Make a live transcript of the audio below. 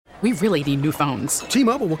We really need new phones.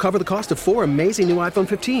 T-Mobile will cover the cost of 4 amazing new iPhone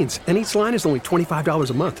 15s, and each line is only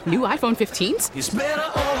 $25 a month. New iPhone 15s? It's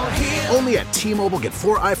better over here. Only at T-Mobile, get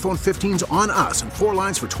 4 iPhone 15s on us and 4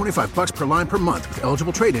 lines for $25 per line per month with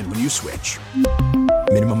eligible trade-in when you switch.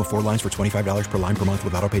 Minimum of 4 lines for $25 per line per month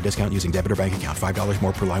with autopay discount using debit or bank account. $5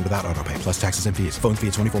 more per line without autopay, plus taxes and fees. Phone fee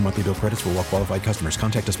at 24 monthly bill credits for well-qualified customers.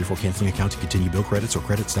 Contact us before canceling account to continue bill credits or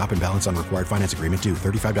credit stop and balance on required finance agreement due.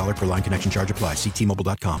 $35 per line connection charge applies. See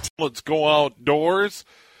T-Mobile.com. Let's go outdoors.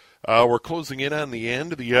 We're closing in on the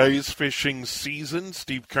end of the ice fishing season.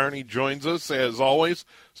 Steve Carney joins us as always.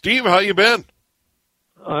 Steve, how you been?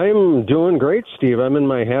 I'm doing great, Steve. I'm in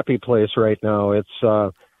my happy place right now.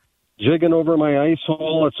 It's jigging over my ice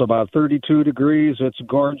hole. It's about 32 degrees. It's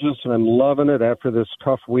gorgeous, and I'm loving it after this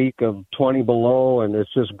tough week of 20 below, and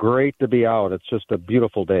it's just great to be out. It's just a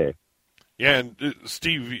beautiful day. Yeah, and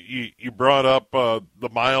Steve, you brought up the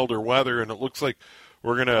milder weather, and it looks like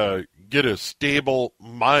we're going to get a stable,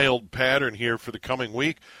 mild pattern here for the coming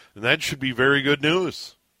week, and that should be very good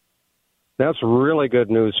news. That's really good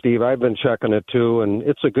news, Steve. I've been checking it, too, and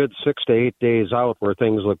it's a good 6 to 8 days out where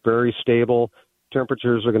things look very stable.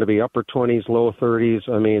 Temperatures are going to be upper 20s, low 30s.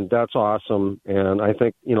 I mean, that's awesome. And I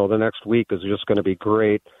think, the next week is just going to be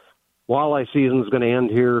great. Walleye season is going to end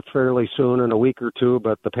here fairly soon in a week or two,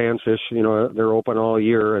 but the panfish, they're open all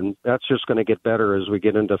year, and that's just going to get better as we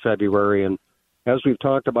get into February. And as we've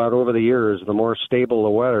talked about over the years, the more stable the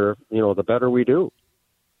weather, the better we do.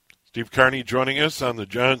 Steve Carney joining us on the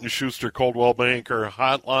Jonathan Schuster Coldwell Banker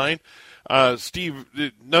Hotline. Steve,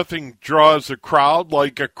 nothing draws a crowd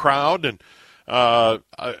like a crowd, and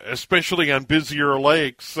especially on busier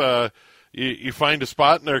lakes, you find a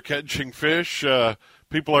spot and they're catching fish,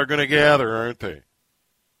 people are going to gather, aren't they?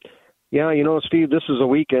 Yeah, Steve, this is a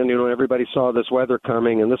weekend, everybody saw this weather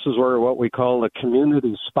coming, and this is where what we call the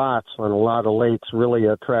community spots on a lot of lakes really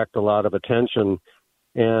attract a lot of attention.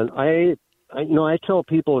 And I tell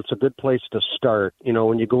people it's a good place to start.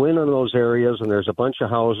 When you go in on those areas and there's a bunch of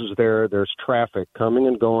houses there, there's traffic coming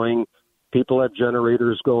and going. People have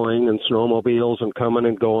generators going and snowmobiles and coming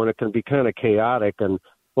and going. It can be kind of chaotic, and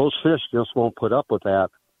those fish just won't put up with that.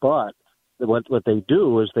 But what they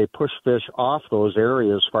do is they push fish off those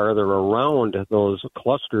areas farther around those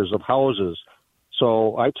clusters of houses.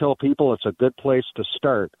 So I tell people it's a good place to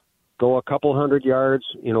start. Go a couple hundred yards,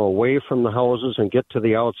 away from the houses and get to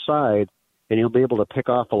the outside, and you'll be able to pick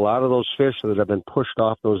off a lot of those fish that have been pushed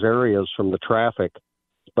off those areas from the traffic.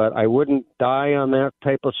 But I wouldn't die on that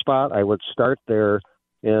type of spot. I would start there.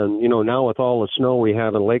 And, now with all the snow we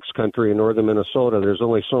have in Lakes Country in northern Minnesota, there's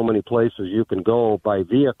only so many places you can go by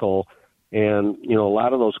vehicle. And, a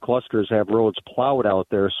lot of those clusters have roads plowed out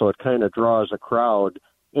there, so it kind of draws a crowd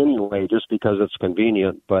anyway just because it's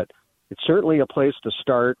convenient. But it's certainly a place to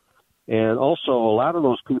start. And also, a lot of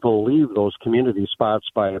those people leave those community spots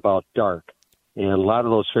by about dark. And a lot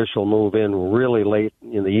of those fish will move in really late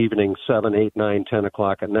in the evening, 7, 8, 9, 10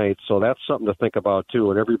 o'clock at night. So that's something to think about, too.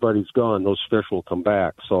 When everybody's gone, those fish will come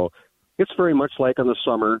back. So it's very much like in the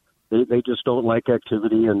summer. They just don't like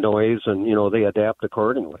activity and noise, and, they adapt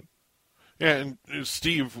accordingly. Yeah, and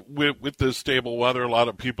Steve, with this stable weather, a lot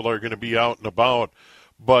of people are going to be out and about.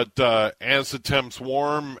 But as the temps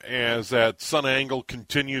warm, as that sun angle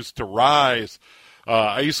continues to rise,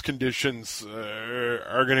 ice conditions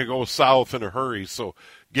are going to go south in a hurry. So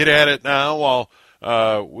get at it now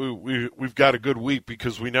while we've got a good week,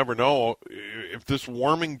 because we never know if this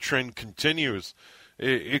warming trend continues.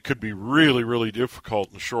 It could be really, really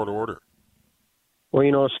difficult in short order.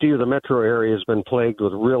 Well, Steve, the metro area has been plagued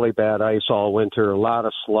with really bad ice all winter, a lot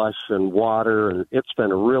of slush and water, and it's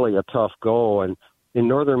been really a tough go. And in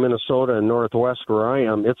northern Minnesota and northwest where I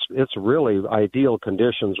am, it's really ideal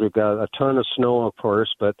conditions. We've got a ton of snow, of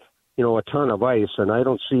course, but, a ton of ice. And I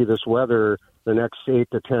don't see this weather the next 8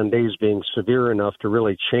 to 10 days being severe enough to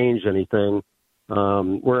really change anything.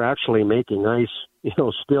 We're actually making ice,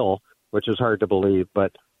 still, which is hard to believe.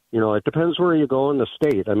 But, it depends where you go in the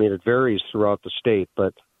state. I mean, it varies throughout the state.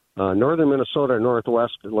 But northern Minnesota and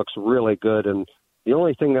northwest, it looks really good. And the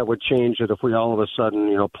only thing that would change it if we all of a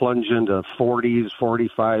sudden, plunge into 40s,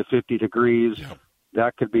 45, 50 degrees,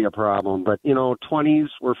 that could be a problem. But, 20s,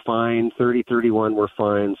 we're fine. 30, 31, we're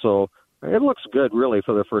fine. So it looks good, really,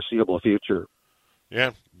 for the foreseeable future.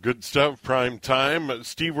 Yeah, good stuff, prime time.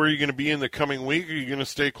 Steve, where are you going to be in the coming week? Are you going to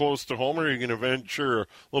stay close to home, or are you going to venture a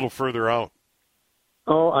little further out?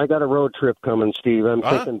 Oh, I got a road trip coming, Steve. I'm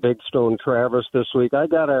thinking Big Stone Traverse this week. I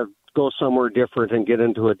got to go somewhere different and get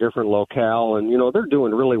into a different locale. And, they're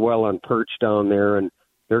doing really well on perch down there, and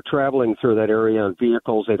they're traveling through that area on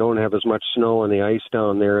vehicles. They don't have as much snow and the ice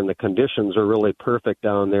down there, and the conditions are really perfect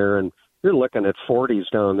down there. And you're looking at 40s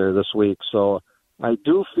down there this week. So I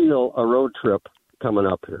do feel a road trip coming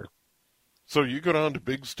up here. So you go down to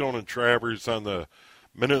Big Stone and Travers on the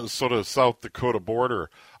Minnesota-South Dakota border.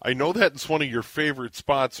 I know that's one of your favorite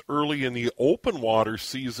spots early in the open water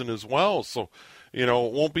season as well. So, it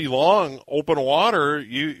won't be long. Open water,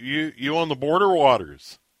 you on the border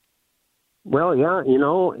waters. Well, yeah,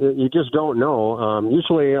 you just don't know.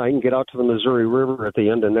 Usually I can get out to the Missouri River at the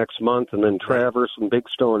end of next month, and then Traverse and Big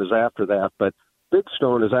Stone is after that. But Big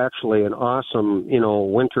Stone is actually an awesome,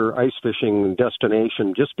 winter ice fishing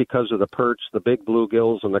destination just because of the perch, the big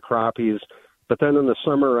bluegills, and the crappies. But then in the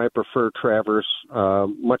summer, I prefer Traverse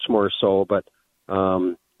much more so. But,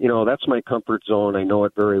 that's my comfort zone. I know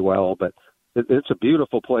it very well. But it's a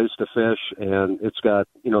beautiful place to fish, and it's got,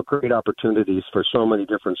 great opportunities for so many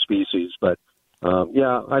different species. But,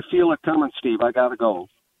 I feel it coming, Steve. I got to go.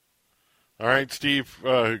 All right, Steve.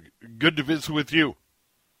 Good to visit with you.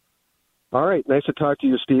 All right. Nice to talk to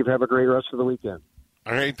you, Steve. Have a great rest of the weekend.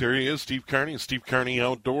 All right. There he is, Steve Carney. Steve Carney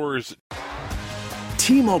Outdoors.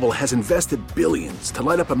 T-Mobile has invested billions to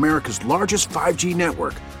light up America's largest 5G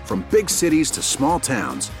network, from big cities to small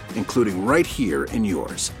towns, including right here in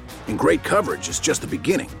yours. And great coverage is just the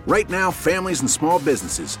beginning. Right now, families and small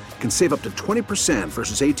businesses can save up to 20%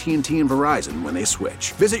 versus AT&T and Verizon when they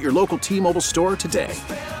switch. Visit your local T-Mobile store today.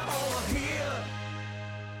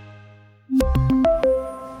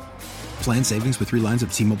 Plan savings with 3 lines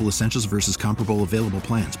of T-Mobile Essentials versus comparable available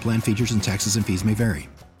plans. Plan features and taxes and fees may vary.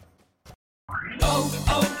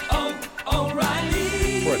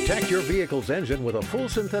 Protect your vehicle's engine with a full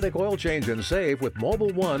synthetic oil change and save with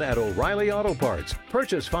Mobil 1 at O'Reilly Auto Parts.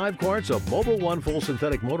 Purchase 5 quarts of Mobil 1 full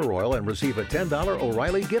synthetic motor oil and receive a $10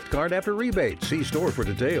 O'Reilly gift card after rebate. See store for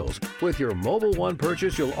details. With your Mobil 1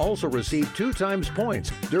 purchase, you'll also receive 2 times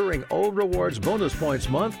points during O Rewards Bonus Points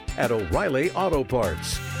Month at O'Reilly Auto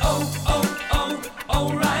Parts.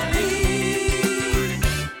 O'Reilly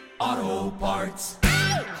Auto Parts.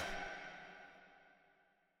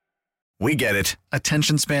 We get it.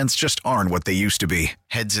 Attention spans just aren't what they used to be.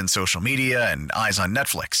 Heads in social media and eyes on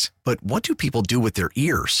Netflix. But what do people do with their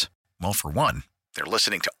ears? Well, for one, they're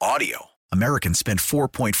listening to audio. Americans spend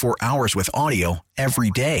 4.4 hours with audio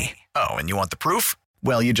every day. Oh, and you want the proof?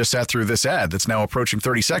 Well, you just sat through this ad that's now approaching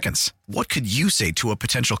 30 seconds. What could you say to a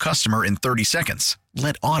potential customer in 30 seconds?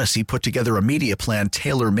 Let Odyssey put together a media plan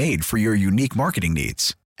tailor-made for your unique marketing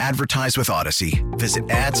needs. Advertise with Odyssey. Visit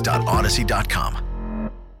ads.odyssey.com.